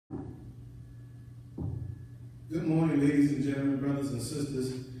Good morning, ladies and gentlemen, brothers and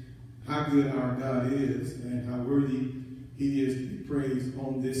sisters. How good our God is and how worthy he is to be praised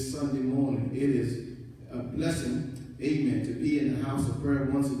on this Sunday morning. It is a blessing, amen, to be in the house of prayer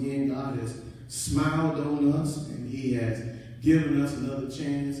once again. God has smiled on us and he has given us another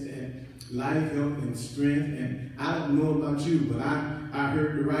chance at life, health, and strength. And I don't know about you, but I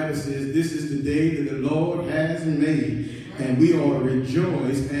heard the writer says, this is the day that the Lord has made. And we ought to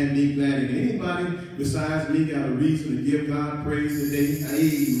rejoice and be glad in it. Anybody besides me got a reason to give God praise today?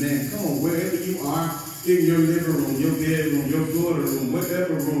 Amen. Come on, wherever you are, in your living room, your bedroom, your daughter room,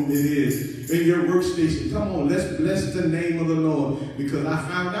 whatever room it is, in your workstation. Come on, let's bless the name of the Lord, because I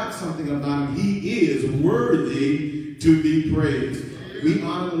found out something about him. He is worthy to be praised. We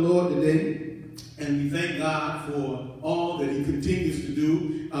honor the Lord today, and we thank God for all that he continues to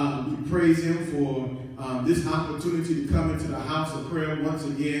do. We praise him for this opportunity to come into the house of prayer once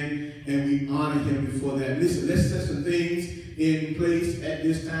again, and we honor him before that. Listen, let's set some things in place at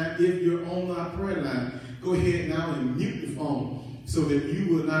this time. If you're on our prayer line, go ahead now and mute the phone so that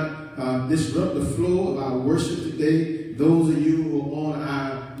you will not disrupt the flow of our worship today. Those of you who are on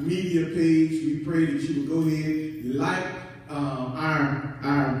our media page, we pray that you will go ahead, like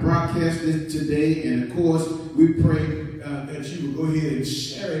our broadcast today, and of course, we pray that you will go ahead and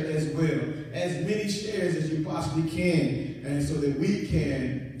share it as well. As many shares as you possibly can, and so that we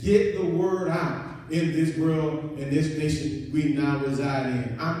can get the word out in this world and this nation we now reside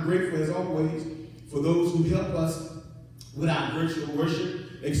in. I'm grateful as always for those who help us with our virtual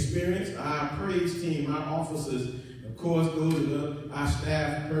worship experience, our praise team, our officers, of course, those are our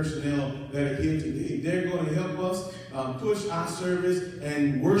staff personnel that are here today. They're going to help us push our service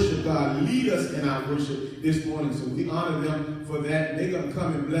and worship God, lead us in our worship this morning. So we honor them for that. They're going to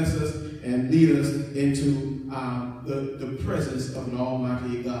come and bless us and lead us into the presence of an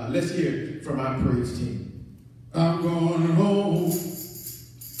almighty God. Let's hear from our praise team. I'm going home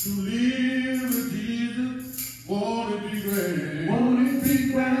to live with Jesus. Want to be grand. Want to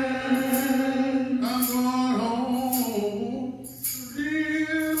be grand. I'm going home to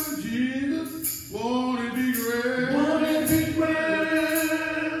live with Jesus. Want to be grand. Want to be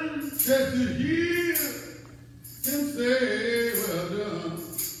grand. Just to hear him say, well done.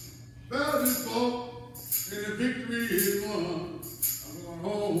 Battle is fought and the victory is won. I'm going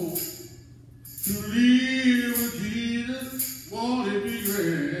home to live with Jesus. Want to be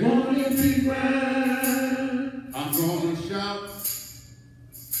grand. Want to be grand. I'm going to shout.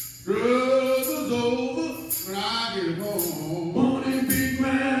 Trouble's over when I get home. Want to be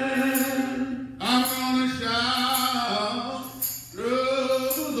grand. I'm going to shout.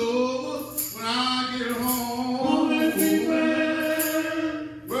 Trouble's over when I get home. Want to be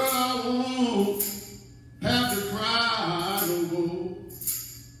grand. Well, I won't have to cry no more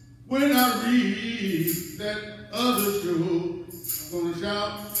when I read that other show. I'm going to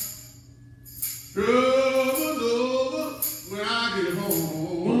shout. Trouble's over when I get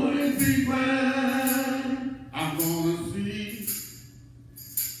home. Want to be grand. I'm going to see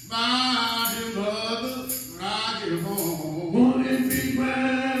my dear mother when I get home. Want to be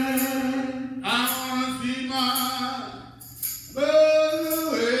grand. I want to see my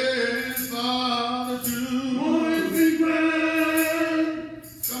mother and father too. Want to be grand.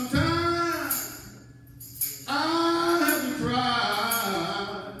 Sometimes I have to cry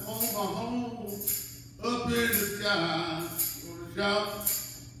on my home up in the sky. Gonna shout,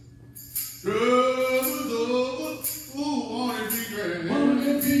 trouble's over. Ooh, want to be grand. Want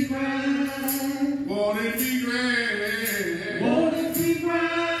to be grand. Want to be grand. Want to be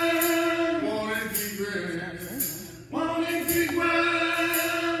grand. Want to be grand. Want to be grand.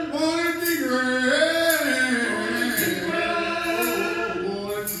 Want to be grand. Want to be grand.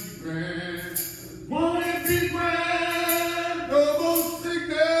 Want to be grand. No more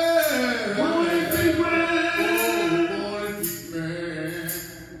sickness. Want to be grand. Want to be grand.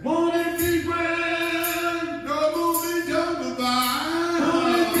 Want to be grand. No more be talked about.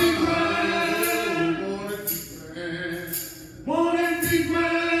 Want to be grand. Want to be grand.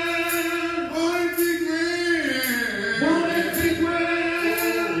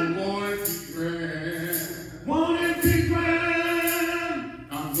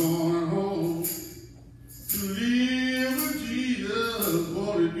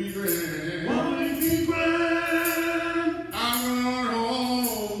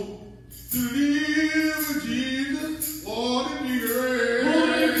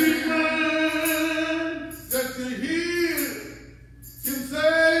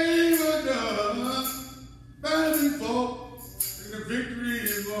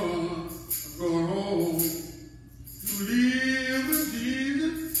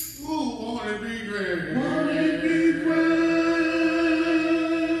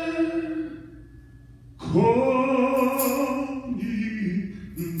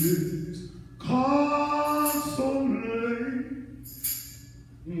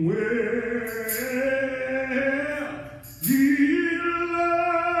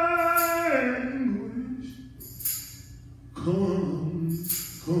 Come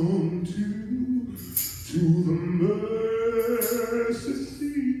to the mercy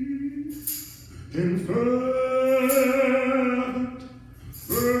seat and fervently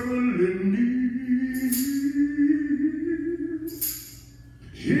need.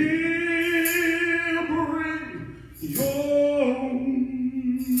 He'll bring your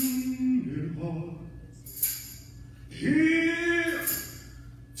wounded heart. He'll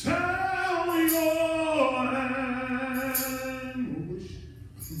tell your anguish,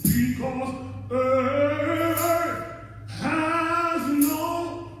 because earth has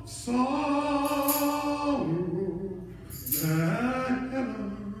no sorrow that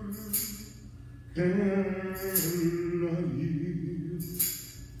heaven cannot heal.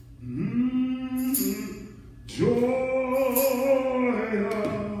 Joy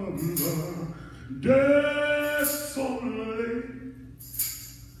of the desolate,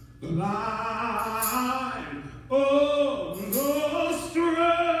 the light of the strange,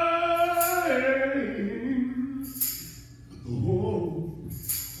 the hope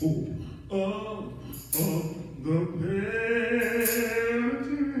of the penitent,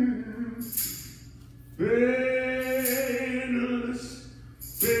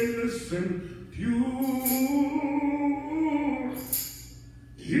 faithless and pure.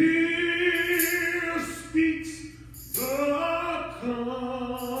 Here speaks the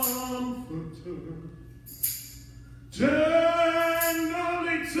Comforter,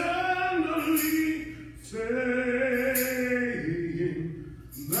 tenderly saying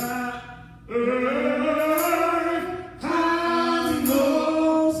that earth has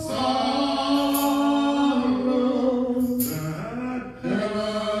no sorrow that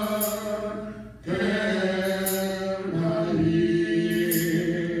heaven cannot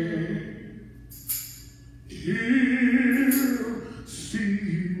heal. He'll see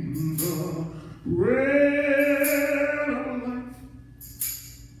the bread of life,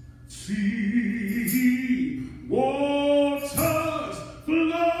 see waters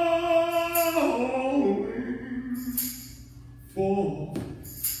flowing, for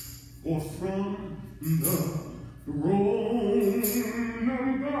from the throne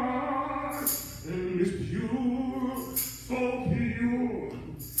of God, and is pure, so pure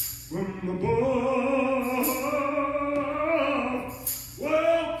from above.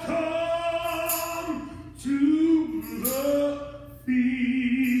 Welcome to the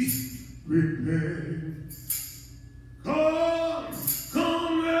feast, prepare.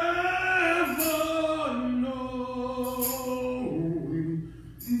 Come ever knowing,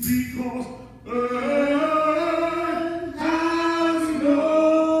 because earth has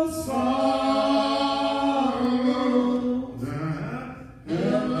no sorrow that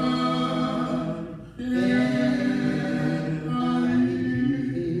heaven cannot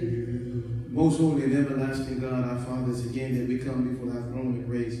heal. Most holy and everlasting God, our fathers, again that we come before thy throne of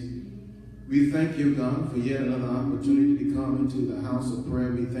grace. We thank you, God, for yet another opportunity to come into the house of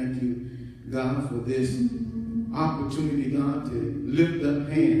prayer. We thank you, God, for this opportunity, God, to lift up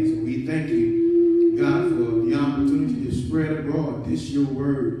hands. We thank you, God, for the opportunity to spread abroad this your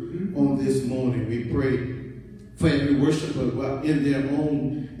word on this morning. We pray for every worshiper in their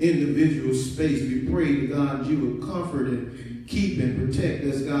own individual space. We pray, God, you will comfort and keep and protect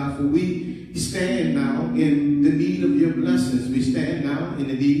us, God, for we stand now in the need of your blessings. We stand now in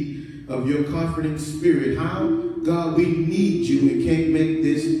the need of your comforting spirit. How, God, we need you and can't make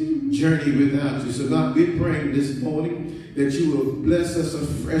this journey without you. So, God, we're praying this morning that you will bless us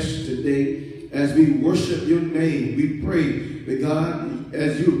afresh today as we worship your name. We pray that, God,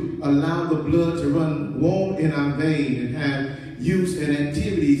 as you allow the blood to run warm in our vein and have use and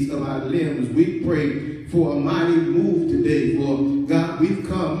activities of our limbs, we pray for a mighty move today. For, God, we've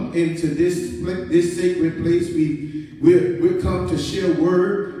come into this sacred place. We're come to share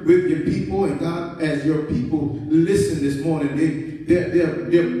word with your people, and God, as your people listen this morning,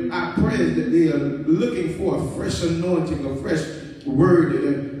 I pray that they are looking for a fresh anointing, a fresh word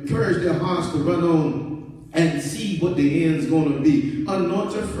that encourage their hearts to run on and see what the end's going to be.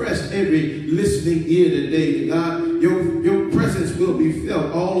 Anoint afresh every listening ear today. God, your presence will be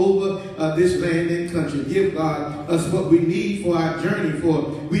felt all over this land and country. Give, God, us what we need for our journey, for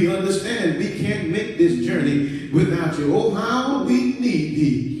we understand we can't make this journey without you. Oh, how we need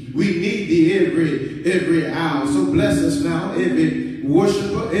thee. We need thee every hour. So bless us now, every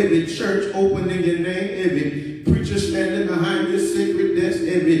worshiper, every church open in your name, every preacher standing behind your sacred desk,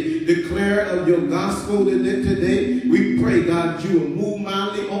 every declarer of your gospel today. We pray, God, you will move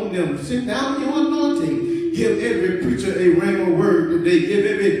mildly on them. Sit down your anointing Give every preacher a rhema word today. Give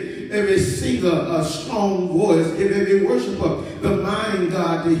every singer a strong voice. Give every worshiper the mind,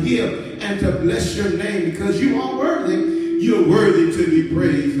 God, to hear and to bless your name, because you are worthy. You're worthy to be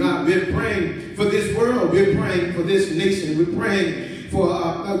praised. God, we're praying for this world. We're praying for this nation. We're praying for,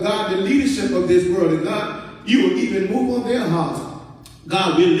 God, the leadership of this world. And God, you will even move on their hearts.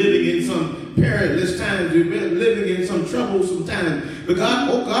 God, we're living in some perilous times. We're living in some troublesome times. But God,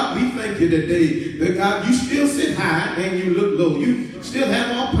 oh God, we thank you today that God, you still sit high and you look low. You still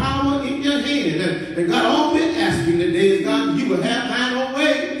have all power in your hand. And God, all we're asking today is, God, you will have thine own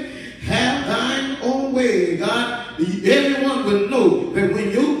way. Have thine own way. And God, everyone will know that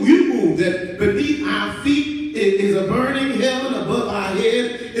when you move, that beneath our feet is a burning heaven, above our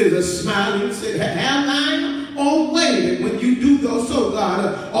head is a smiling city. Have thine own way. And when you do so,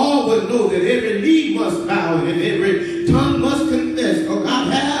 God, all will know that every knee must bow and every tongue must confess. Oh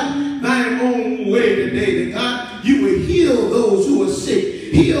God, have thine own way today. That God, you will heal those who are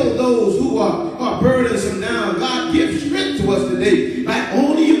sick, heal those who are burdensome now. God, give strength to us today like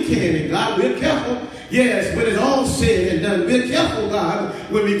only you can. And God, we're careful. Yes, when it's all said and done, we're careful, God,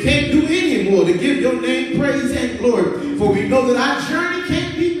 when we can't do any more to give your name praise and glory. For we know that our journey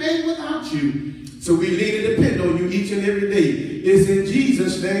can't be made without you. So we lean and depend on you each and every day. It's in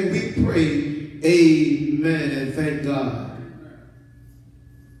Jesus' name we pray. Amen. And thank God.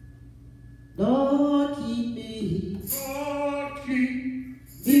 Lord, keep me. Lord, keep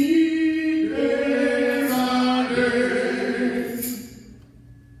me day by day.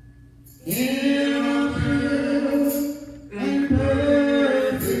 In a good and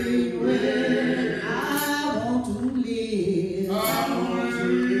perfect way. I want to live. I want to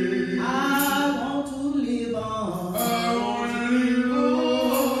live. I want to live on. I want to live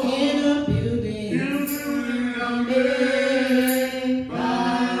on. In a building. In a building I made by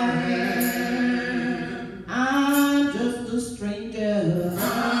hand. I'm just a stranger.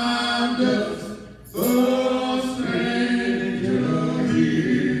 I'm just a stranger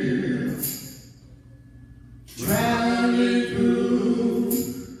here, traveling through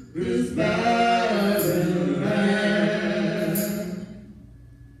this barren land.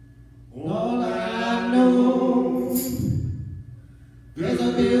 All I know, there's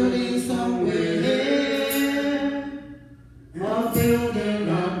a building somewhere, a building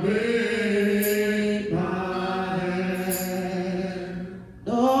I made by hand.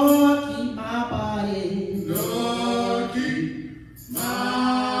 Lord, keep my body. Lord, keep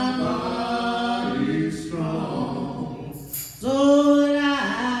my body strong, So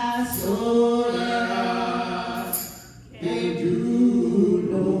that I can do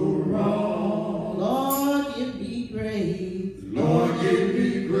no wrong. Lord, give me grace. Lord, give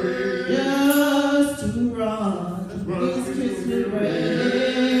me grace Just to run this Christmas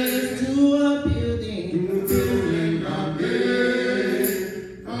race to a building. to the building I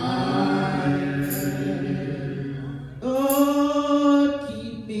made by hand. Lord,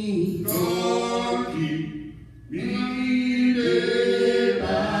 keep me. Lord, keep me day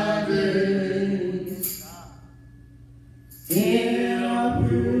by day in a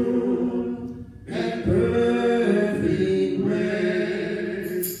pure and perfect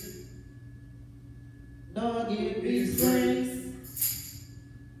way. Lord, give me strength.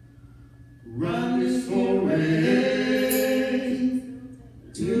 Run this whole race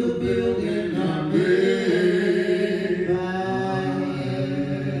To a building I made by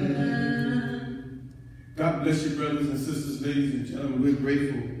hand. God bless you, brothers and sisters, ladies and gentlemen. We're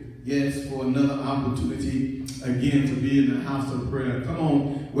grateful, yes, for another opportunity again to be in the house of prayer. Come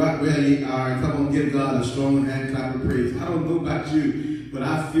on, right where you are. Come on, give God a strong hand clap of praise. I don't know about you, but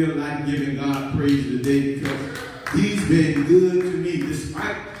I feel like giving God praise today because he's been good to me.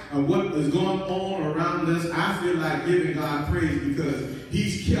 Despite what is going on around us, I feel like giving God praise because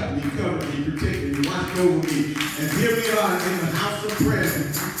he's kept me, covered me, protected me, watched over me. And here we are in the house of prayer.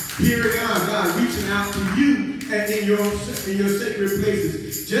 Here we are, God, reaching out to you and in your sacred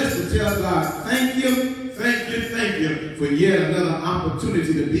places just to tell God, thank you, thank you, thank you for yet another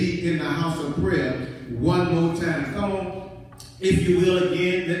opportunity to be in the house of prayer one more time. Come on, if you will,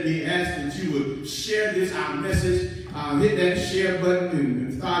 again, let me ask that you would share this, our message. Hit that share button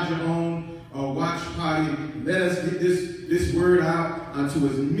and start your own watch party. Let us get this word out to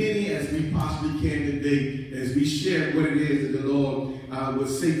as many as we possibly can today as we share what it is that the Lord will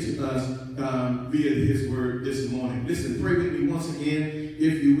say to us via his word this morning. Listen, pray with me once again,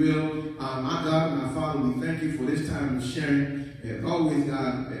 if you will. My God and my Father, we thank you for this time of sharing. As always,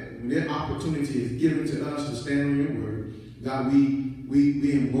 God, when that opportunity is given to us to stand on your word, God,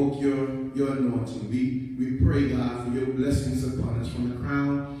 we invoke your anointing. We pray, God, for your blessings upon us from the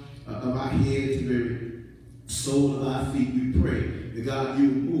crown of our head to sole of our feet. We pray that God, you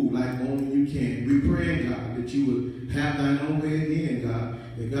would move like only you can. We pray, God, that you would have thine own way again, God.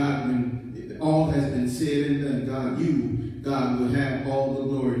 That God, when all has been said and done, God, you, God, will have all the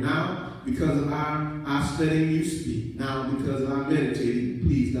glory. Now, because of our studying, you speak. Now, because of our meditating,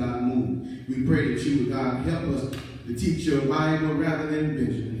 please, God, move. We pray that you would, God, help us to teach your Bible rather than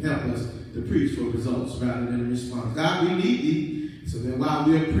Benjamin. Help us to preach for results rather than response. God, we need thee, so that while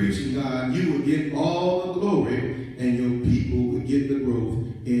we are preaching, God, you will get all the glory and your people will get the growth.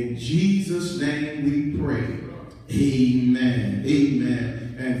 In Jesus' name we pray. Amen.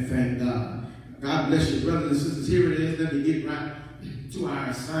 Amen. And thank God. God bless you, brothers and sisters. Here it is. Let me get right to our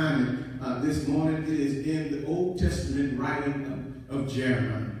assignment this morning. It is in the Old Testament writing of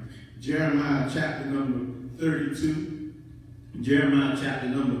Jeremiah. Jeremiah chapter number 32. Jeremiah chapter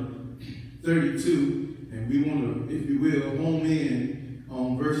number 32. And we want to, if you will, home in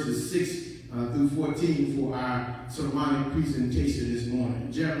on verses 6 through 14 for our sermonic presentation this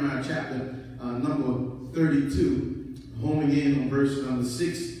morning. Jeremiah chapter number 32, homing in on verse number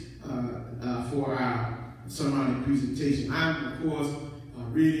 6 for our sermonic presentation. I'm, of course,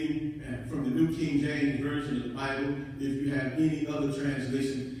 reading from the New King James Version of the Bible. If you have any other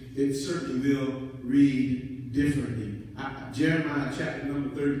translation, it certainly will read differently. Jeremiah chapter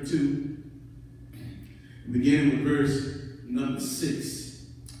number 32, beginning with verse number 6.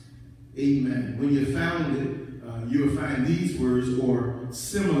 Amen. When you found it, you'll find these words or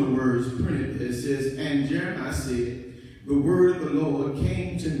similar words printed. It says, and Jeremiah said, the word of the Lord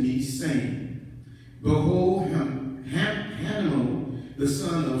came to me, saying, behold, Hananiah, the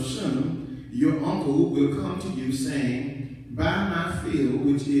son of Shunem, your uncle, will come to you, saying, buy my field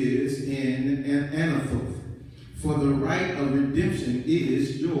which is in Anathoth, for the right of redemption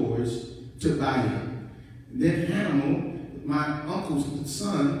is yours to buy it. Then Hananiah, my uncle's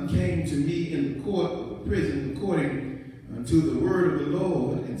son, came to me in the court of prison according to the word of the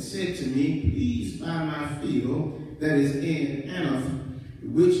Lord, and said to me, please buy my field that is in Anathoth,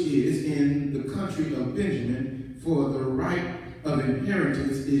 which is in the country of Benjamin, for the right of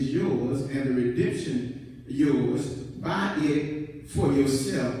inheritance is yours, and the redemption yours. Buy it for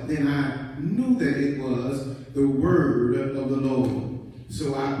yourself. Then I knew that it was the word of the Lord.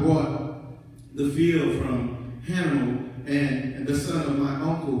 So I bought the field from Hananiah and the son of my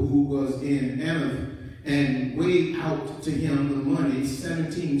uncle who was in Anathoth, and weighed out to him the money,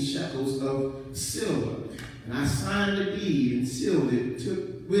 17 shekels of silver. And I signed the deed and sealed it,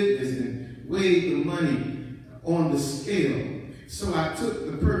 took witness and weighed the money on the scale. So I took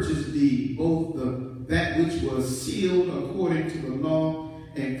the purchase deed, both that which was sealed according to the law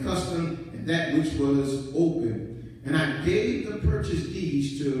and custom, and that which was open. And I gave the purchase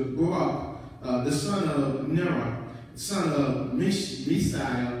deeds to Barak, the son of Nerah, son of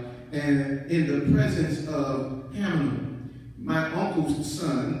Messiah, and in the presence of Hananiah, my uncle's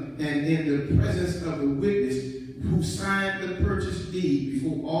son, and in the presence of the witness who signed the purchase deed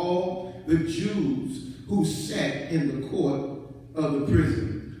before all the Jews who sat in the court of the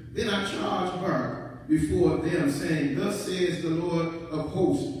prison. Then I charged her before them, saying, thus says the Lord of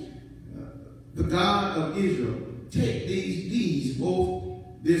hosts, the God of Israel, take these deeds, both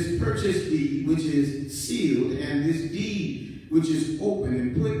this purchase deed which is sealed and this deed which is open,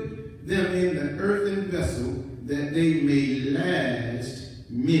 and put them in the earthen vessel, that they may last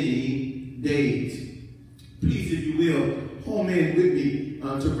many days. Please, if you will, home in with me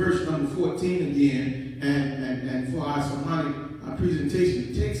to verse number 14 again, and for our sermonic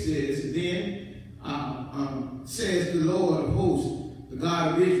presentation. The text says, then says the Lord of hosts, the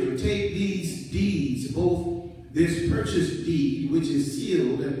God of Israel, take these deeds, both this purchase deed which is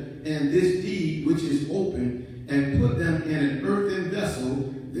sealed and this deed which is open, and put them in an earthen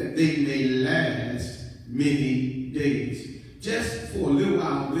vessel, that they may last many days. Just for a little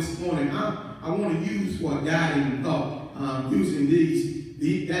while this morning, I want to use for a guiding thought, using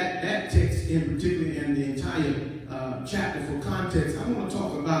that text in particular and the entire chapter for context. I want to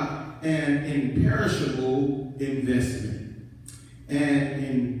talk about an imperishable investment.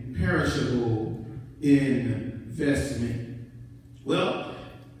 An imperishable investment. Well,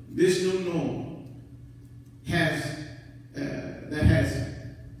 this new norm has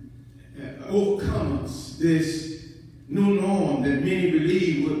overcome us. This new norm that many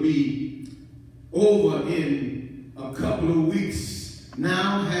believe would be over in a couple of weeks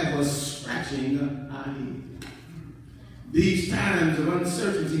now have us scratching our head. These times of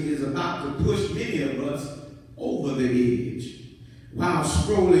uncertainty is about to push many of us over the edge. While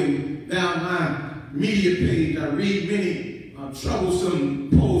scrolling down my media page, I read many troublesome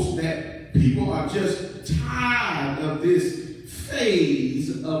posts that people are just tired of this phase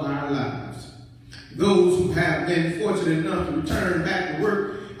of our lives. Those who have been fortunate enough to return back to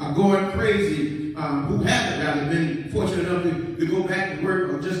work are going crazy. Who haven't rather been fortunate enough to go back to work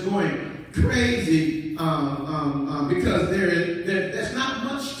are just going crazy because there's not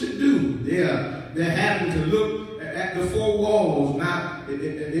much to do. They're having to look at the four walls. Not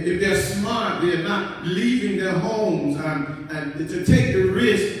if they're smart, they're not leaving their homes and to take the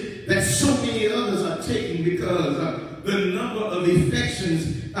risk that so many others are taking because the number of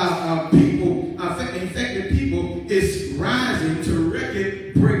infected people is rising to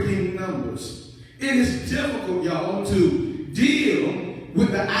record-breaking numbers. It is difficult, y'all, to deal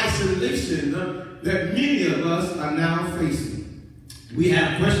with the isolation that many of us are now facing. We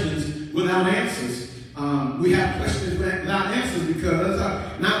have questions without answers. We have questions without answers because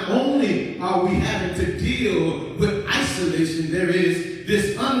not only are we having to deal with isolation, there is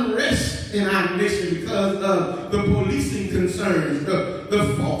this unrest in our nation because of the policing concerns.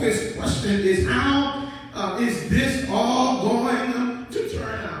 The focus question is how is this all going to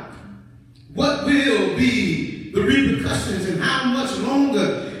turn out? What will be the repercussions and how much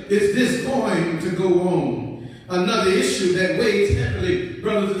longer is this going to go on? Another issue that weighs heavily,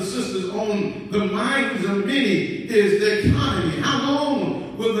 brothers and sisters, on the minds of many is the economy. How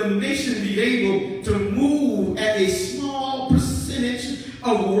long will the nation be able to move at a small percentage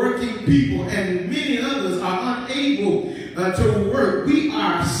of working people, and many others are unable to work? We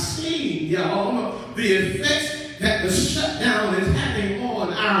are seeing, y'all, the effects that the shutdown is having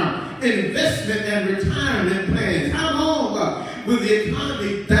on our investment and retirement plans. How long will the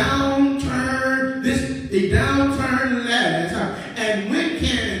economy downturn last? And when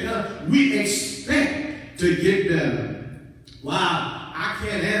can we expect to get better? Wow, I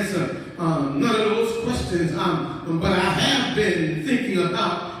can't answer none of those questions, but I have been thinking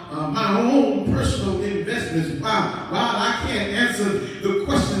about my own personal investments. While I can't answer the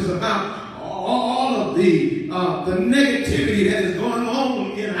questions about all of the negativity that is going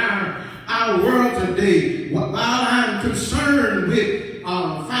on in our world today, while I'm concerned with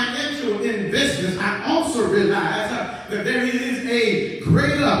financial investments, I also realize that there is a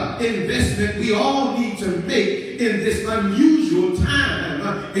greater investment we all need to make in this unusual time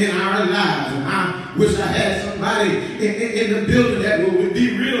in our lives. And I wish I had somebody in the building that would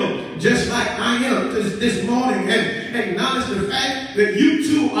be real, just like I am this morning, and acknowledge the fact that you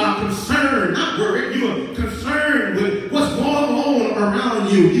too are concerned, not worried. You are concerned with what's going on around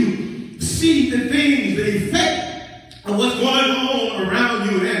you. You see the things, the effect of what's going on around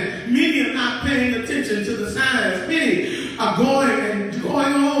you, and many are not paying attention to the signs. Many are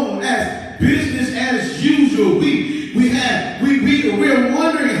going on as business as usual. We're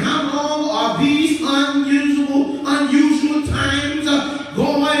wondering how long are these unusual times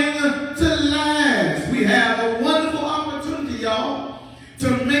going to last. We have a wonderful opportunity, y'all,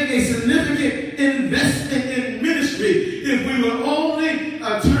 to make a significant investment in ministry if we will only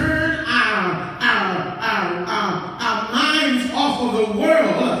turn our minds off of the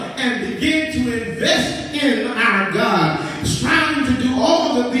world and begin to invest in our God, striving to do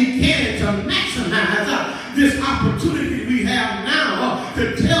all that we can to maximize this opportunity we have now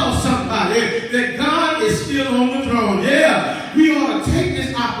to tell somebody that God is still on the throne. Yeah, we ought to take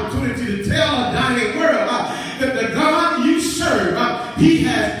this opportunity to tell a dying world that the God you serve, He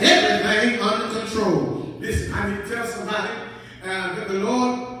has everything under control. Listen, I need to tell somebody that the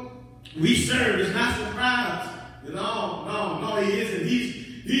Lord we serve is not surprised. No, He isn't.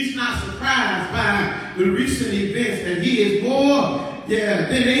 He's not surprised by the recent events, and He is more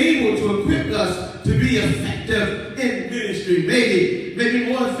than able to equip us to be effective in ministry, maybe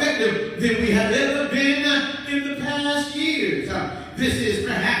more effective than we have ever been in the past years. This is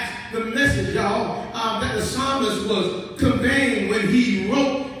perhaps the message, y'all, that the psalmist was conveying when he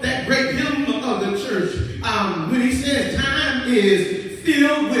wrote that great hymn of the church. When he says time is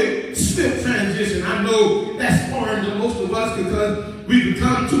filled with swift transition. I know that's foreign to most of us because we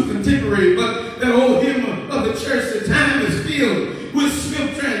become too contemporary, but that old hymn of the church, the time is filled with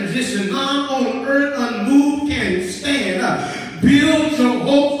swift transition. None on earth unmoved can stand. Build your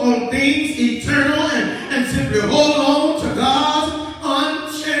hopes on things eternal and simply hold on to God's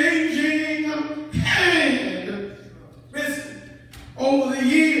unchanging hand. Listen, over the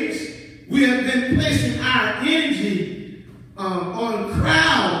years, we have been placing our energy on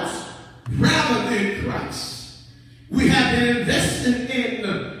crowds rather than Christ. We have been investing in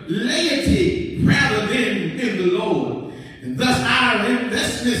laity rather than in the Lord. And thus our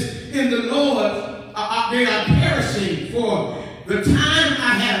investments in the Lord, they are perishing. For the time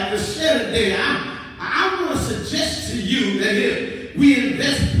I have to share today, I want to suggest to you that if we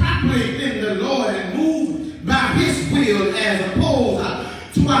invest properly in the Lord and move by His will as opposed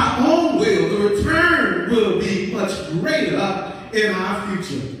to our own will, the return our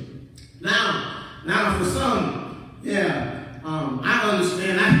future. Now for some, I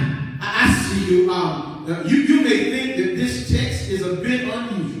understand. I see you. You may think that this text is a bit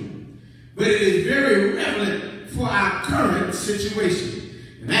unusual, but it is very relevant for our current situation.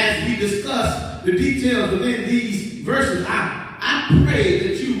 And as we discuss the details within these verses, I pray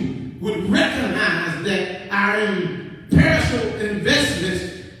that you would recognize that our imperishable investments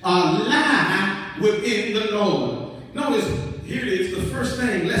lie within the Lord. Notice, here it is, the first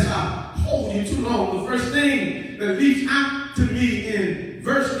thing, lest I hold you too long, the first thing that leaps out to me in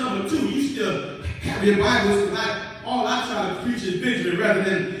verse number 2, you still have your Bibles, because all I try to preach is Benjamin rather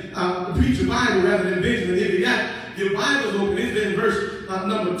than preach your Bible rather than Benjamin. If you got your Bibles open, it's in verse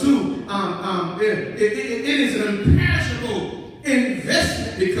number 2. It is an imperishable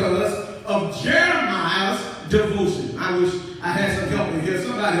investment because of Jeremiah's devotion. I wish I had some help in here.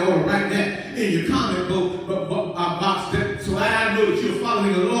 Somebody ought to write that in your comment box so I know that you're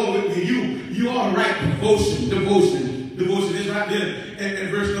following along with me. You ought to write devotion. Devotion is right there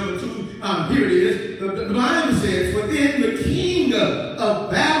in verse number 2. Here it is. The Bible says, "For then the king of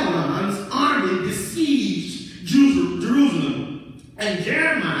Babylon's army besieged Jerusalem, and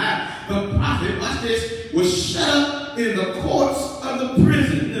Jeremiah the prophet," watch this, "was shut up in the courts of the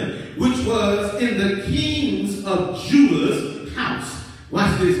prison, which was in the kings of Judah's house."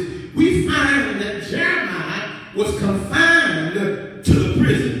 Watch this. We find that Jeremiah was confined to the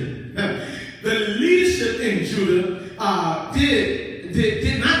prison. The leadership in Judah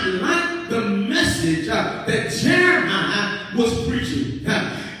did not like the message that Jeremiah was preaching.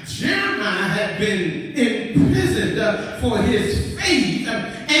 Jeremiah had been imprisoned for his faith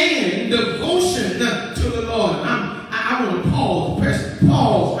and devotion to the Lord. I want to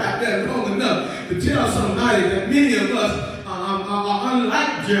pause right there long enough to tell somebody that many of us are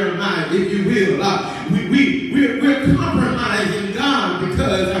unlike Jeremiah, if you will. We're compromising God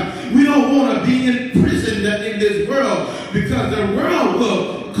because we don't want to be imprisoned in this world, because the world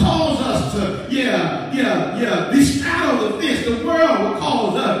will cause us to, be straddle the fence. The world will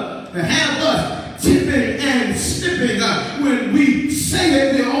cause us to have us tipping and slipping when we say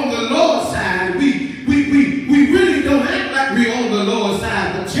that we're on the Lord's side. We really don't act like we're on the Lord's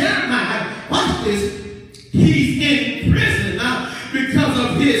side. But Jeremiah, watch this, he's in prison because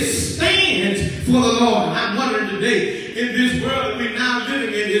of his stand for the Lord. And I'm wondering today, in this world that we're now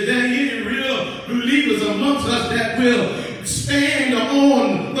living in, is there any real believers amongst us that will stand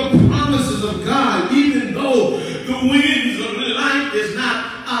on the promises of God, even though the winds of life is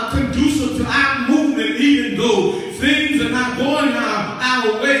not conducive to our movement, even though things are not going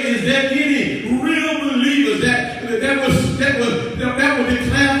our way? Is there any real believers that will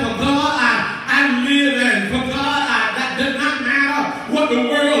declare, for God I live, and for God that does not matter what the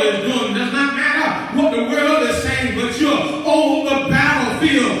world is doing, does not matter what the world is saying, but you're on the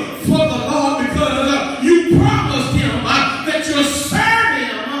battlefield for the Lord because you promised him that you'll serve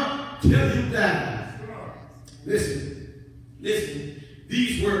him till you die. Listen,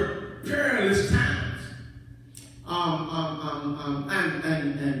 these were perilous times.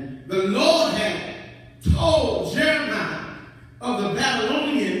 And the Lord had told Jeremiah of the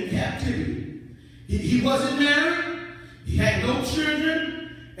Babylonian captivity. He wasn't married, he had no children,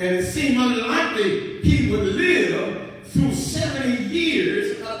 and it seemed unlikely he would live through 70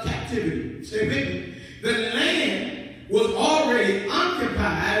 years of captivity. Stay with me. The land was already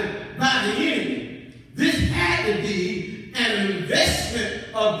occupied by the enemy. This had to be an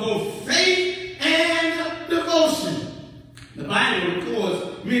investment of both faith and devotion. The Bible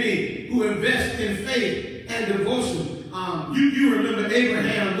records many who invest in faith and devotion. You remember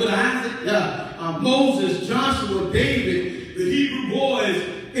Abraham with Isaac, Moses, Joshua, David, the Hebrew boys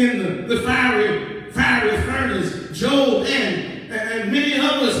in the fiery furnace, Job, and many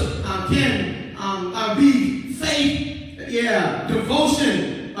others can be faith,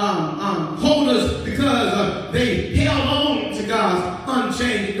 devotion holders because they held on to God's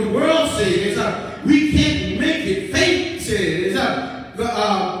unchanging. The world says we can't make it. Faith says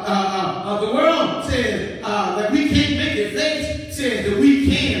the world says that we can't make it. Faith says that we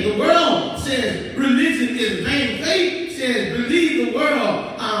can. The world says religion is vain. Faith says believe the world.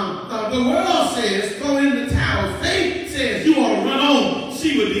 The world says throw in the towel. Faith says you ought to run on,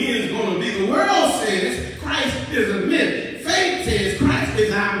 see what the end is going to be. The world says Christ is a myth. Faith says Christ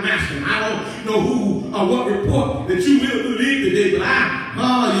is our master. I don't know who or what report that you will believe today, but I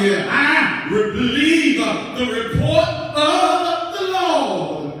believe the report of the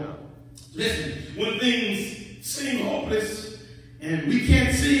Lord. Listen, when things seem hopeless and we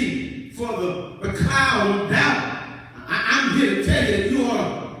can't see for the cloud of doubt, I'm here to tell you that you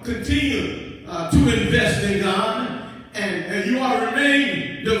ought to continue to invest in God, and you ought to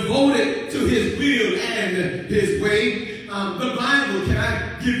remain devoted to his will and his way. The Bible, can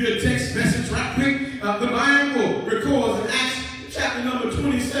I give you a text message right quick? The Bible records in Acts chapter number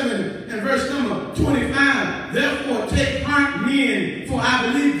 27 and verse number 25. Therefore take heart, men, for I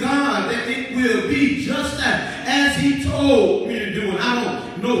believe God that it will be just as he told me to do. And I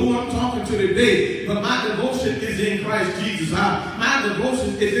don't know who I'm talking to today, but my devotion is in Christ Jesus. My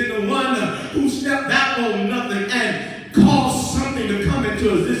devotion is in the one who stepped out on nothing and caused something to come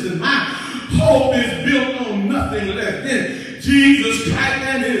into existence. My hope is built on nothing less than Jesus Christ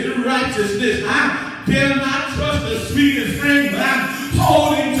and his righteousness. I dare not trust the sweetest friend, but I'm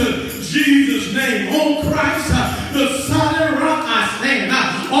holding to Jesus' name. On Christ, the solid rock I stand.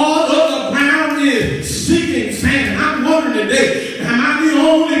 All of the ground is sinking sand. I'm wondering today, am I the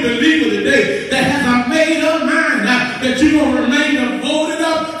only believer today that has made up mind that you're going to remain devoted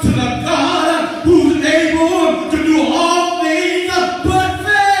up to the God who's able to do all things but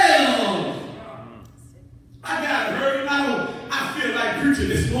fail? I got to hurry. I feel like preaching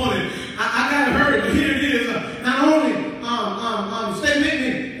this morning. I got to hurry, but here it is. Not only stay with me,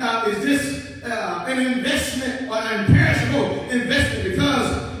 is this an investment or an imperishable investment because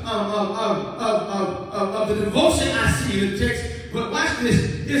of the devotion I see in the text, but watch this,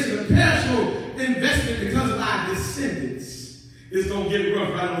 it's an imperishable investment because of our descendants. It's going to get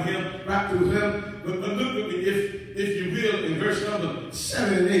rough right on him, right through him. But look with me, if you will, in verse number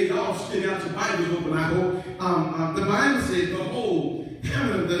 7 and 8. Y'all stick out your Bibles open, I hope. The Bible says, behold,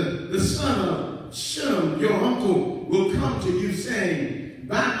 Hammer, the son of Shem, your uncle, will come to you, saying,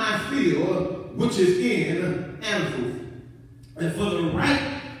 buy my field, which is in Anaphoth, and for the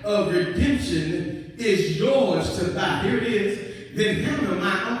right of redemption is yours to buy. Here it is. Then Hammer,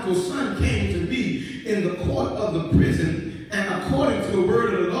 my uncle's son, came to me in the court of the prison, and according to the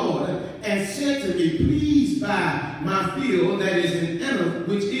word of the Lord, and said to me, please buy my field that is in Anaphoth,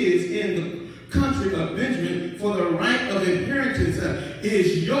 which is in the country of Benjamin, for the right of inheritance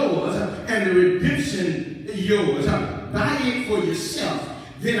is yours, and the redemption is yours. Buy it for yourself.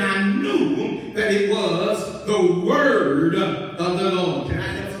 Then I knew that it was the word of the Lord. Can I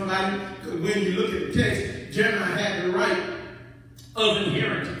help somebody? Because when you look at the text, Jeremiah had the right of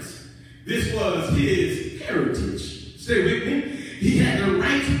inheritance. This was his heritage. Stay with me. He had the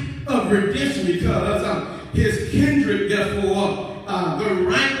right of redemption because his kindred, therefore, the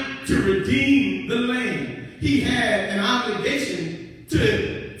right to redeem the land. He had an obligation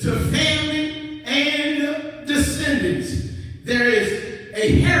to family and descendants. There is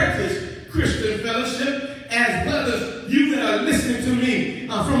a heritage Christian fellowship, as well as you that are listening to me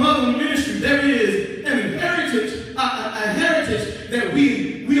from other ministries. There is an heritage, a heritage that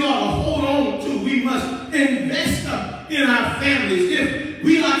we ought to hold on to. We must invest in our families. If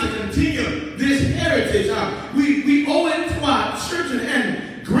we are to continue this heritage, we owe it to our children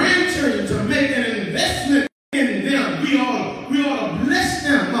and grandchildren to make an investment in them. We ought to bless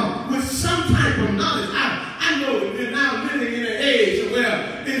them with some type of knowledge. I know that we're now living in an age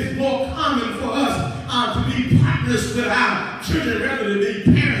where it's more common for us to be partners with our children rather than be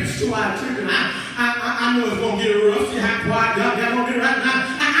parents to our children. I know it's going to get rough. See how quiet y'all got on me right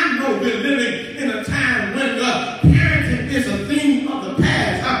now? I know we're living in a time when parenting is a thing of the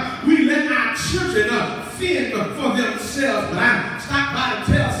past. We let our children fend for themselves. But I stopped by to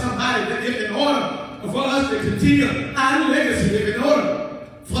tell somebody that if in order for us to continue our legacy, if in order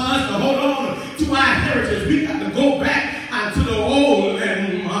for us to hold on to our heritage, we got to go back to the old,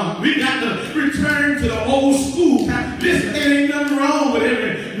 and we got to return to the old school. Listen, there ain't nothing wrong with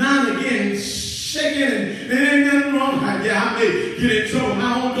every now and again shaking, and there ain't nothing wrong. Yeah, I may get in trouble.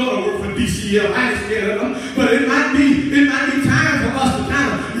 My own daughter worked for DCL. I ain't scared of them, but it might be time for us to kind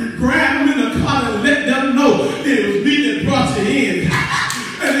of grab them in the car and let them know it was me that brought you in.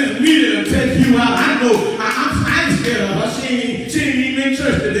 And it's me that'll take you out. I know I ain't scared of her. She ain't even in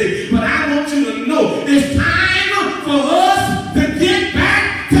church today. But I want you to know it's time for us to get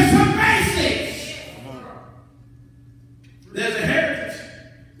back to some basics. There's a heritage.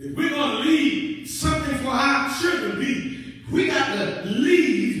 If we're going to leave something for our children, we got to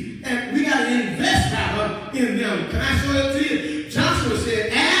leave and we got to invest in them. Can I show it to you? Joshua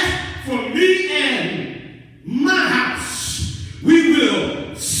said, as for me and my house, we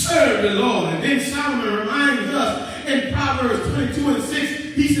will serve the Lord. And then Solomon reminds us in Proverbs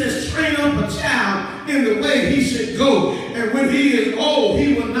 22:6, he says, train up a child in the way he should go, and when he is old,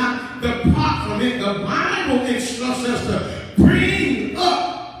 he will not depart from it. The Bible instructs us to bring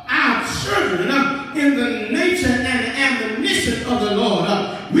up our children in the nature and admonition of the Lord.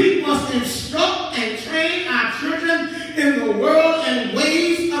 We must instruct and train our children in the world and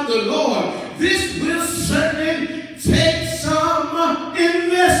ways of the Lord. This will certainly take some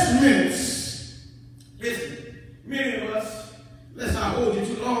minutes. Listen, many of us, lest I hold you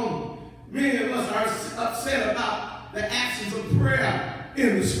too long, many of us are upset about the absence of prayer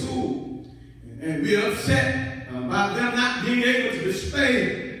in the school. And we're upset about them not being able to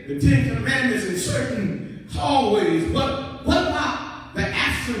display the 10 Commandments in certain hallways. But what about the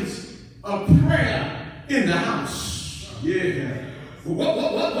absence of prayer in the house? Yeah.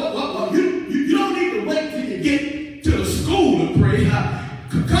 What? You don't need to wait till you get to the school to pray.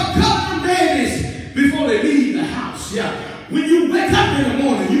 Cover the babies before they leave the house. Yeah. When you wake up in the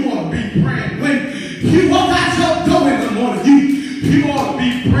morning, you want to be praying. When you walk out your door in the morning, you want to be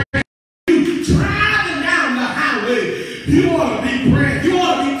praying. You driving down the highway, you want to be praying. You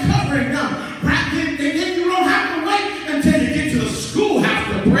want to be covering them. Right then, and you don't have to wait until you get to the schoolhouse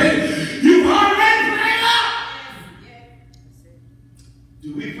to pray. You've already prayed up.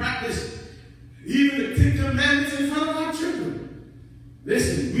 Do we practice even the 10 Commandments in front of our children?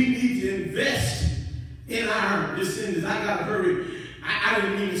 Listen, we need to invest in our descendants. I got to hurry. I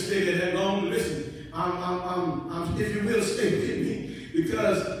didn't mean to stay there that long. Listen, if you will, stay with me,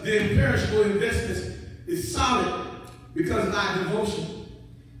 because the imperishable investment is solid because of our devotion.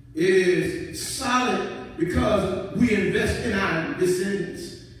 It is solid because we invest in our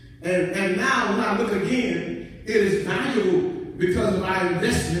descendants. And now when I look again, it is valuable because of our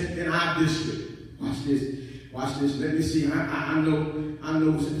investment in our district. Watch this. Watch this. Let me see. I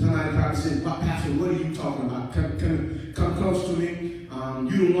know somebody probably said, Pastor, what are you talking about? Come close to me.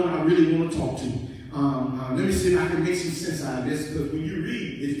 You the one I really want to talk to. Let me see if I can make some sense out of this, because when you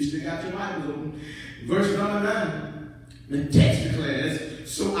read, if you still got your Bible open, verse number 9, the text declares,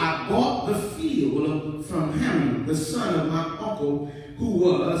 so I bought the field from Hamon, the son of my uncle, who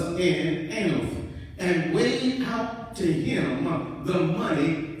was in Anoth, and weighed out to him the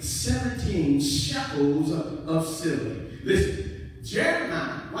money, 17 shekels of silver. Listen,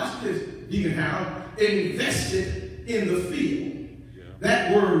 Jeremiah, watch this, Deacon Harold, invested in the field.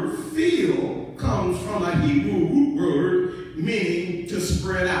 That word field comes from a Hebrew root word meaning to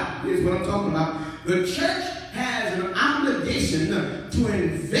spread out. Here's what I'm talking about. The church has an obligation to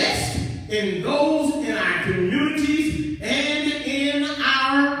invest in those in our communities and in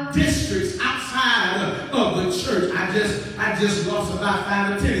our districts outside of the church. I just lost about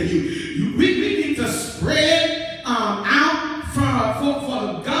 5 or 10 of you. We need to spread out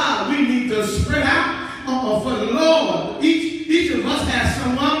for God. We need to spread out for the Lord. Each of us has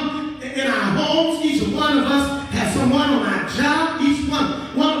someone in our homes. Each one of us has someone on our job. Each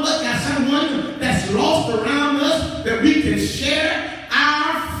one of us has someone that's lost around us that we can share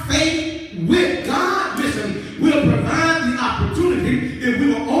our faith with. God, listen, will provide the opportunity if we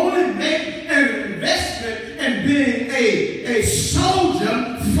will only make an investment in being a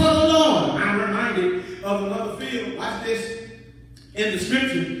soldier for the Lord. I'm reminded of another field. Watch this. In the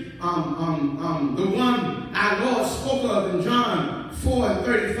scripture, the one our Lord spoke of in John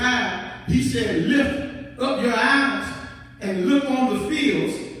 4:35, he said, lift up your eyes and look on the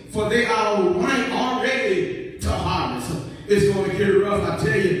fields, for they are ripe already to harvest. It's going to get rough, I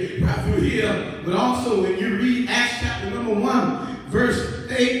tell you, right through here. But also when you read Acts chapter number 1, verse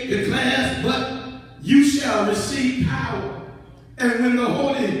 8 declares, but you shall receive power, and when the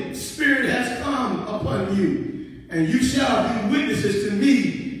Holy Spirit has come upon you, and you shall be witnesses to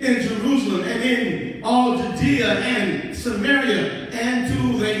me in Jerusalem and in all Judea and Samaria and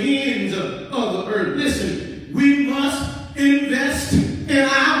to the ends of the earth. Listen, we must invest in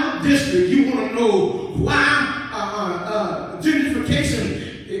our district. You want to know why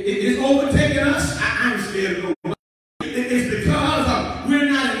gentrification is overtaking us? I'm scared of no. It's because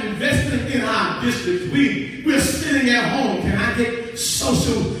we're not investing in our districts. We're sitting at home. Can I get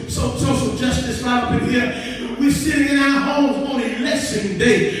social justice right up in here? We're sitting in our homes on election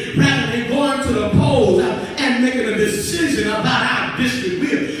day rather than going to the polls and making a decision about our district.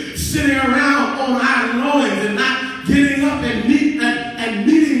 We're sitting around on our loins and not getting up and meeting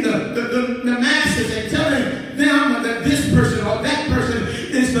the masses and telling them that this person or that person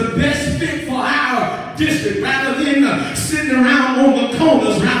is the best fit for our district, rather than sitting around on the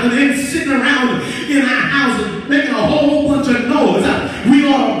corners, rather than sitting around in our houses making a whole bunch of noise. We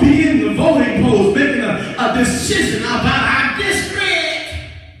ought to be in the voting polls making a decision about our district.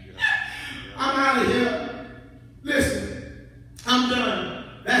 I'm out of here. Listen, I'm done.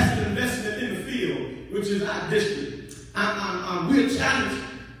 That's the investment in the field, which is our district. We're challenged,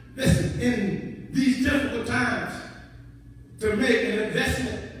 listen, in these difficult times to make an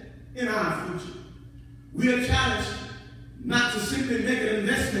investment in our future. We are challenged not to simply make an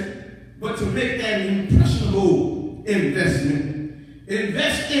investment, but to make an impressionable investment.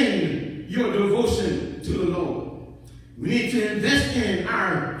 Invest in your devotion to the Lord. We need to invest in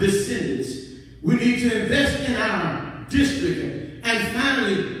our descendants. We need to invest in our district. And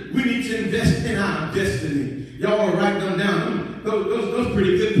finally, we need to invest in our destiny. Y'all want to write them down. Those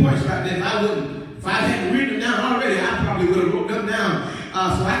pretty good points right there. If I hadn't written them down already, I probably would have wrote them down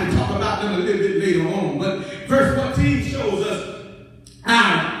so I can talk about them a little bit later on. But verse 14 shows us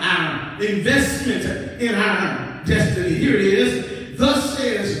our investment in our destiny. Here it is. Thus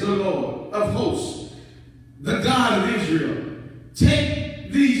says the Lord of hosts, the God of Israel,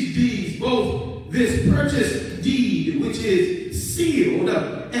 take these deeds, both this purchase deed which is sealed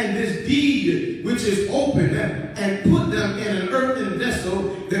and this deed which is open, and put them in an earthen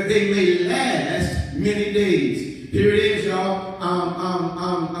vessel that they may last many days. Here it is, y'all.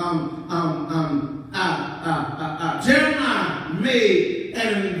 Jeremiah made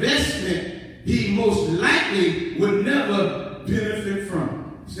an investment he most likely would never benefit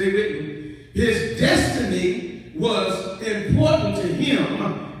from. Stay with me. His destiny was important to him,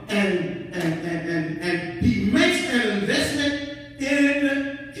 and he makes an investment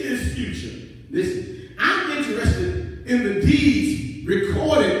in his future. Listen, I'm interested in the deeds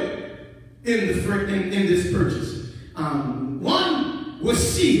recorded in this purchase. One was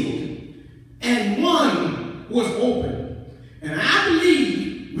sealed, and one was open. And I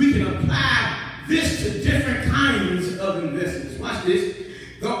believe we can apply this to different kinds of investments. Watch this.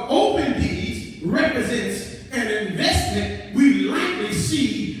 The open deeds represents an investment we likely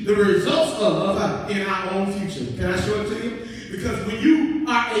see the results of in our own future. Can I show it to you? Because when you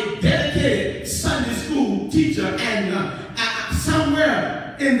are a dedicated Sunday school teacher and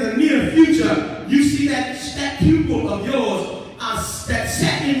somewhere in the near future you see that pupil of yours that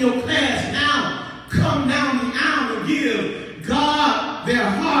sat in your class now come down the aisle and give God their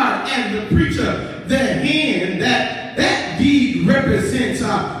heart and the preacher their hand, that deed represents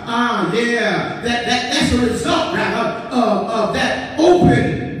that's a result of that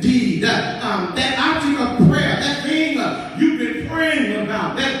open deed, that object of prayer, that thing you've been praying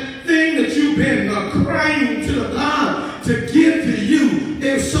about, that thing that you've been crying to the God to give to you.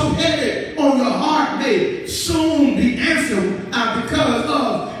 It's so heavy on your heart, may soon be answered because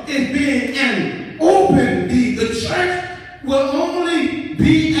of it being an open deed. The church will only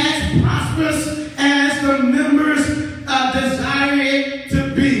be as prosperous as the members desire it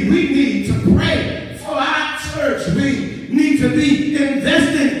to be. We need to pray for our church. We need to be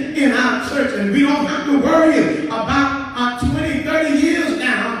investing in our church, and we don't have to worry about 20, 30 years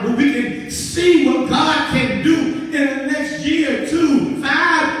now, but we can see what God can do in the next year, 2,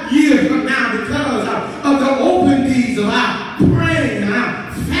 5 years from now because of the open deeds of our praying and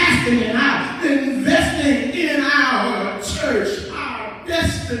our fasting and our investing in our church, our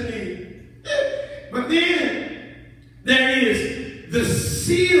destiny. But then there is the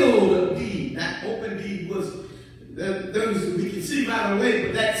sealed deed. That open deed was, those we can see right away,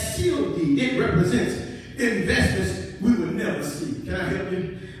 but that sealed deed, it represents investments we would never see. Can I help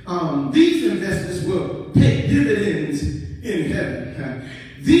you? These investments will pay dividends in heaven.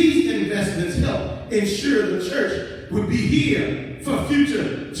 These investments help ensure the church would be here for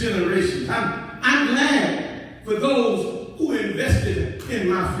future generations. I'm glad for those who invested in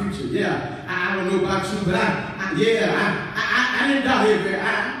my future. Yeah, I don't know about you, but I didn't dot every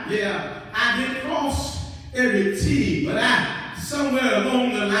I. I didn't cross every T, but somewhere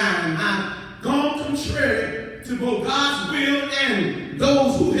along the line, I've gone contrary to both God's will and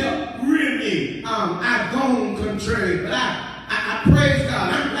those who helped rear me. I've gone contrary, but I praise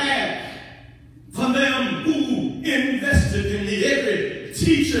God. I'm glad for them who invested in me. Every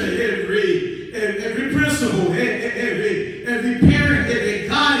teacher, every principal, every parent, every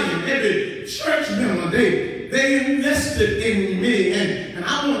guardian, every church member, they invested in me. And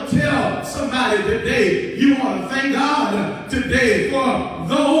I want to tell somebody today, you want to thank God today for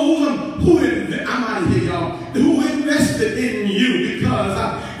those who invested in you, because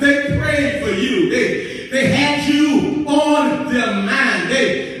they prayed for you. They had you on their mind.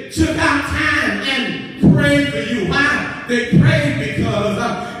 They took out time and prayed for you. Why? They prayed because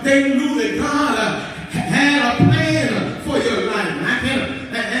they knew that God had a plan for your life.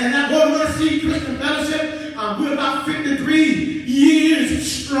 And I go to see Christian Fellowship. We're about 53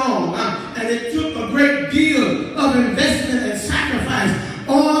 years strong. And it took a great deal of investment and sacrifice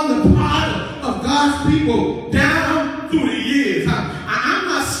on the part of God's people down through the years. I'm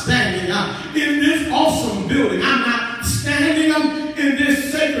not standing in this awesome building. I'm not standing in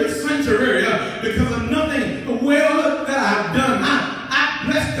this sacred sanctuary because of nothing well that I've done. I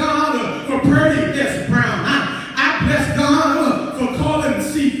bless God for Purdy S. Brown. I bless God for calling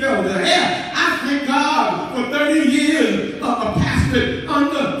C. Felder. I thank God for 30 years of a pastor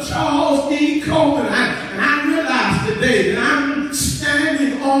under Charles E. Coleman. And I realize today that I'm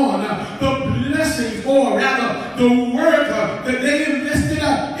standing on on the blessings, or rather the work that they invested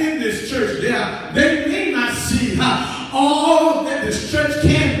in this church. They may not see all that this church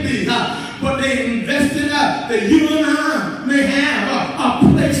can be, but they invested that you and I may have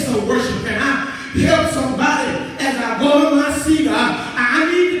a place of worship. And I help somebody as I go to my seat. I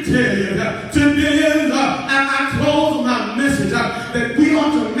need to tell you that today, as I close my message, that we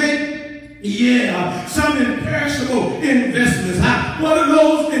ought to make some imperishable investments. What are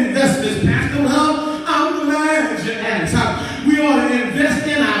those investments, Pastor? Well, I'm glad you asked. We ought to invest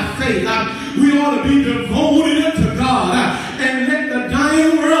in our faith. We ought to be devoted to God and let the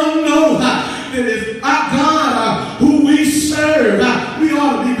dying world know that it's our God who we serve. We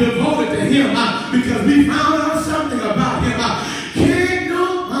ought to be devoted to Him because we found out something about Him. Can't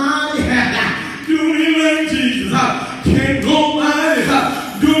nobody do me like Jesus. Can't nobody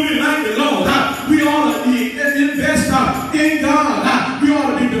do me like the Lord. We ought to invest in God. We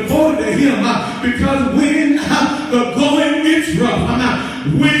ought to be devoted to Him because when the going gets rough,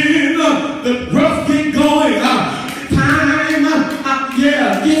 when the rough get going, time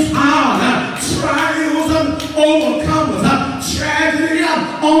gets hard, trials, overcomers, tragedy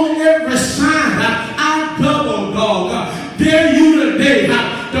on every side. I double dog dare you today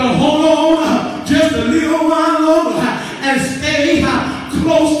to hold on just a little while longer and stay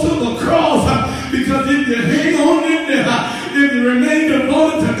close to the cross, because if you hang on in there, if you remain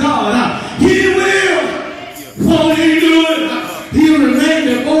devoted to God, He will. Won't He do it? He'll remain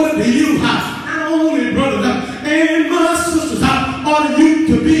devoted to you. Not only, brothers and my sisters, ought you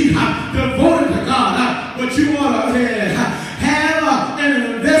to be devoted to God, but you ought to have an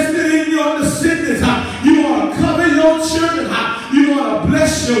investment in your descendants. You ought to cover your children. You ought to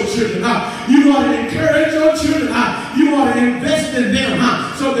bless your children. You ought to encourage your children. You ought to invest in them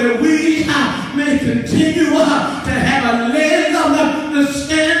so that we may continue to have a leg up to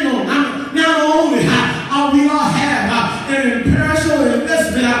stand on. Not only we all have an imperishable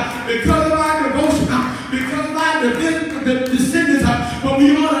investment because of our devotion, because of our descendants, but we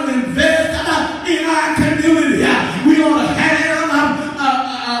ought to invest in our community. We ought to have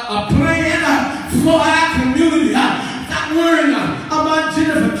a plan for our community. Not worrying about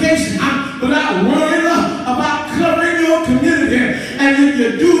gentrification, but not worrying about covering your community. And if you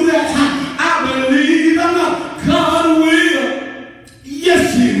do that, I believe God will.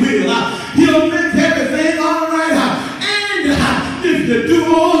 Yes, He will. He'll make everything all right. And if you do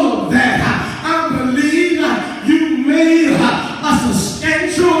all of that, I believe you made a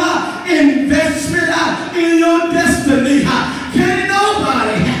substantial investment in your destiny. Can't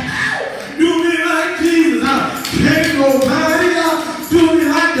nobody do me like Jesus. Can't nobody do me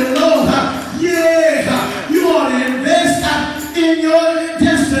like the Lord. You ought to invest in your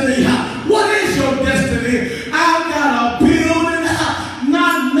destiny. What is your destiny? I've got a building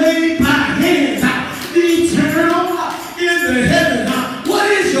not made by hands, eternal in the heaven. What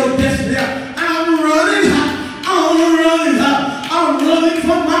is your destiny? I'm running for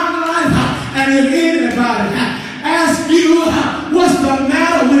my life. And if anybody asks you what's the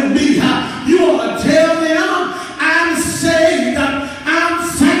matter with me, you ought to tell them I'm saved, I'm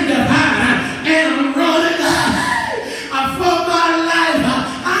sanctified, and I'm running for my life.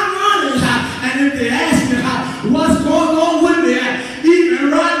 I'm running. And if they ask you what's going on with me,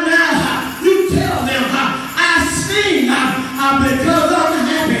 even right now, you tell them I sing because I'm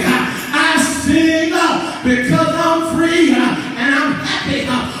happy. I sing because I'm free, and I'm happy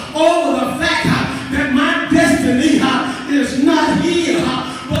over the fact that my destiny is not here,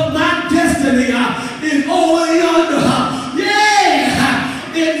 but my destiny is over yonder.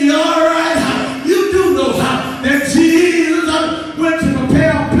 If you're all right, you do know that Jesus went to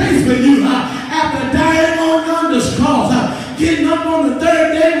prepare a place for you after dying on yonder's cross, getting up on the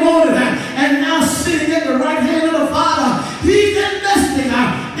third day morning, and now sitting at the right hand of the Father. He's investing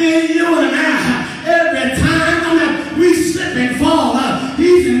in you and I. Every time we slip and fall,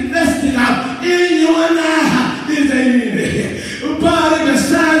 He's investing in you and I. Is anybody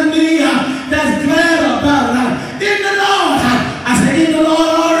besides me that's glad about it? In the Lord. I say, in the Lord,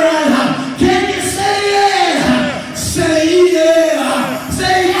 all right. Can you say yeah? Say yeah.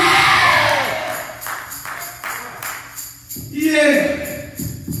 Say yeah. Yeah.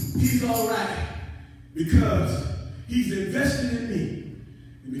 He's all right because He's invested in me.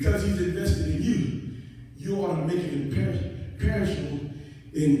 And because He's invested in you, you ought to make an imperishable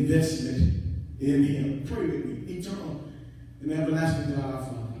investment in Him. Pray with me. Eternal and everlasting God, our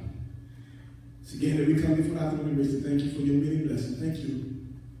Father. It's again that we come before our throne of grace to thank You for Your many blessings. Thank You,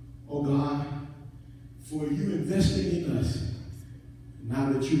 oh God, for You investing in us.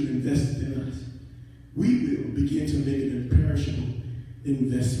 Now that You've invested in us, we will begin to make an imperishable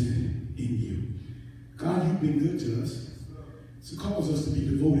investment in you. God, you've been good to us. So cause us to be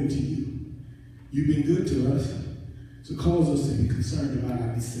devoted to you. You've been good to us. So cause us to be concerned about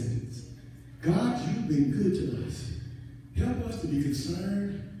our descendants. God, you've been good to us. Help us to be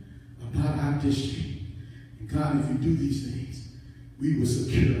concerned about our district. And God, if you do these things, we will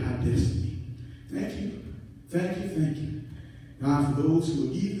secure our destiny. Thank you. Thank you. Thank you. God, for those who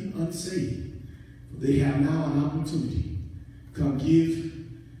are even unsaved, for they have now an opportunity. Come give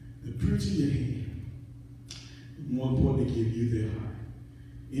the preacher your hand. More importantly, give you their heart.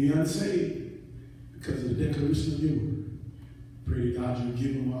 Any unsaved, because of the declaration of your word, pray to God you'll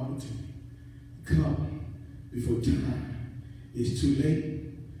give them an opportunity. Come before time is too late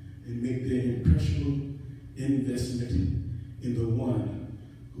and make their imperishable investment in the one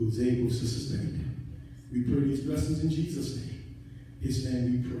who's able to sustain them. We pray these blessings in Jesus' name. His name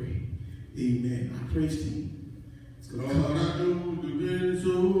we pray. Amen. I praise him. It's going to come.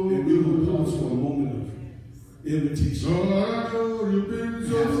 And we will pause for a moment of invitation. Perhaps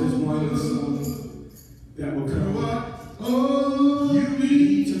there's one of the songs that will come. You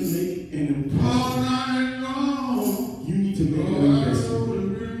need to make an impression. You need to make an investment.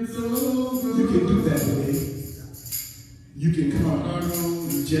 You can do that today. You can come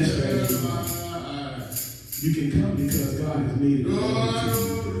just as you are. You can come because God has made it available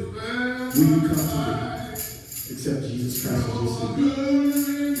to you. Will you come today? Accept Jesus Christ as your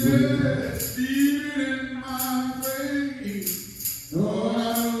Savior. Will you come? Lord, I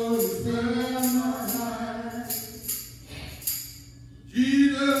know you spare my life.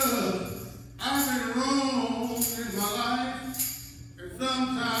 Jesus, I've been wrong in my life, and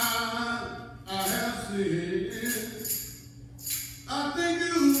sometimes I have sinned. I thank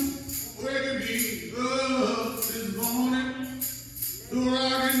you for waking me up this morning so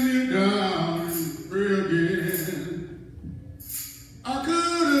I can kneel down and pray again. I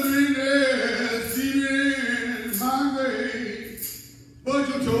could have been there sleeping in my grave, but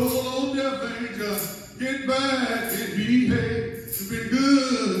you told old death angel, get back and behave. You've been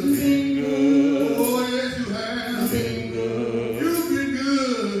good. You've been good. Oh, yes, you have. You've been good. You've been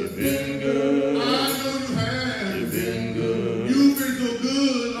good. You've been good. I know you have. You've been good. You've been so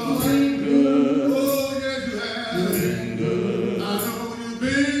good, Lord. You've been good. Oh, yes, you have. You've been good. I know you've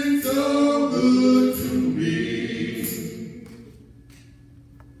been so good to me.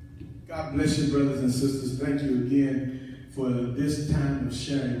 God bless you, brothers and sisters. Thank you again for this time of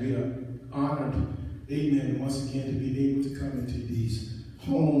sharing. We are honored, amen, once again to be able to come into these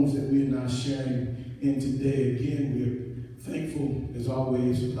homes that we are now sharing in today. Again, we are thankful, as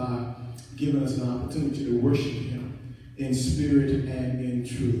always, for God giving us an opportunity to worship him in spirit and in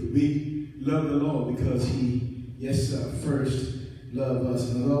truth. We love the Lord because he, yes, first loved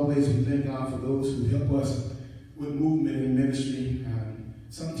us. And as always, we thank God for those who help us with movement and ministry.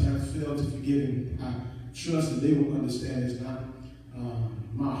 Sometimes fail to forgive him. I trust that they will understand it's not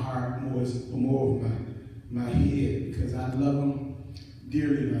my heart, more of my head, because I love them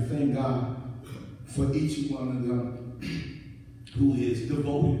dearly, and I thank God for each one of them who is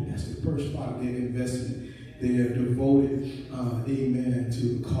devoted. That's the first part of their investment. They are devoted, amen, to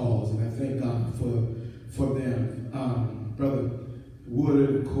the cause, and I thank God for them. Brother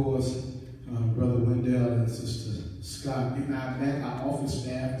Woodard, of course, Brother Wendell and Sister Scott, and our office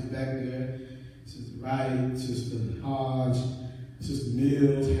staff is back there. Sister Wright, Sister Hodge, Sister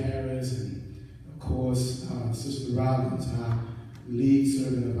Mills, Harris, and of course, Sister Rollins, our lead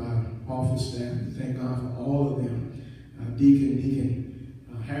servant of our office staff. We thank God for all of them. Deacon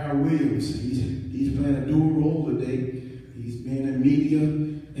Harold Williams, he's playing a dual role today. He's being in media,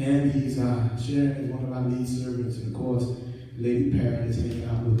 and he's sharing as one of our lead servants. And of course, Lady Parrott is hanging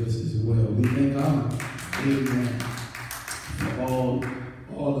out with us as well. We thank God, amen, for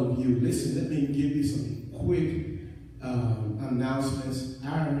all of you. Listen, let me give you some quick announcements.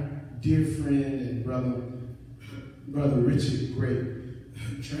 Our dear friend and brother Richard Gray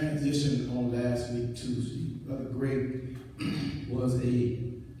transitioned on last week, Tuesday. Brother Gray was a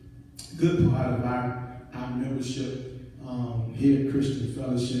good part of our membership here at Christian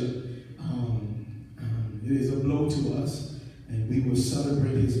Fellowship. It is a blow to us, and we will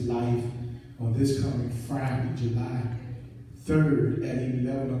celebrate his life on this coming Friday, July 3rd at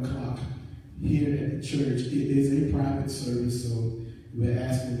 11 o'clock here at the church. It is a private service, so we're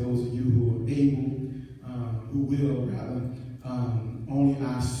asking those of you who are able, who will rather, only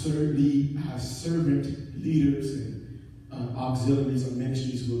our servant leaders and auxiliaries or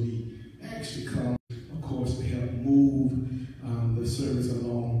ministries will be actually come, of course, to help move the service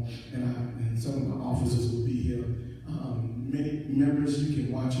along, and some of our officers will be here. Many members, you can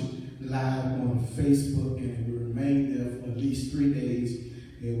watch it live on Facebook, and it will remain there for at least 3 days. page,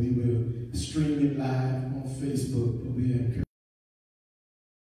 and we will stream it live on Facebook. But we encourage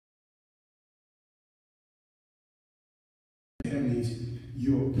families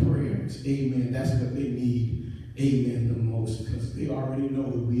your prayers. Amen. That's what they need. Amen. The most, because they already know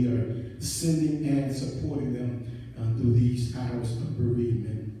that we are sending and supporting them through these hours of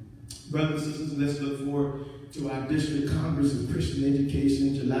bereavement. Brothers and sisters, let's look forward to our District Congress of Christian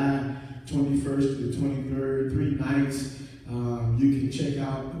Education, July 21st to the 23rd, 3 nights. You can check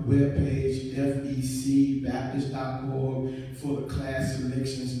out the webpage, fecbaptist.org, for the class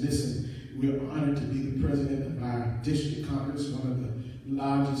selections. Listen, we are honored to be the president of our District Congress, one of the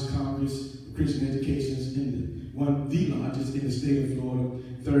largest Congress of Christian educations the largest in the state of Florida,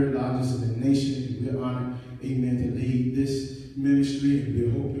 3rd largest in the nation. And we're honored, amen, to lead this ministry, and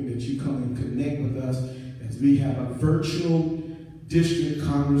we're hoping that you come and connect with us as we have a virtual District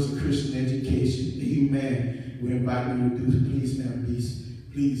Congress of Christian Education. Amen. We invite you to do, please, ma'am,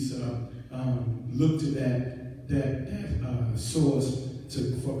 please look to that source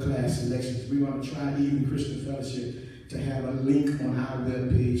for class selections. We want to try even Christian Fellowship to have a link on our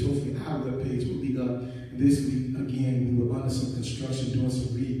webpage. Hopefully our webpage will be up this week. Again, we were under some construction, doing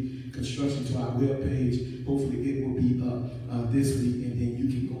some reconstruction to our webpage. Hopefully it will be up this week, and then you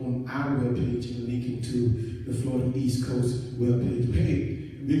can go on our webpage and link into the Florida East Coast webpage. Hey,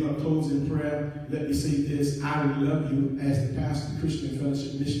 we're going to close in prayer. Let me say this. I love you as the pastor of Christian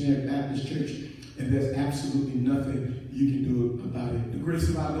Fellowship Missionary Baptist Church, and there's absolutely nothing you can do about it. The grace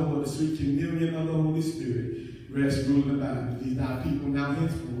of our Lord, the sweet communion of the Holy Spirit, rest, rule, and abide with our people now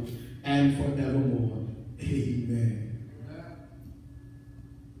henceforth and forevermore. Amen.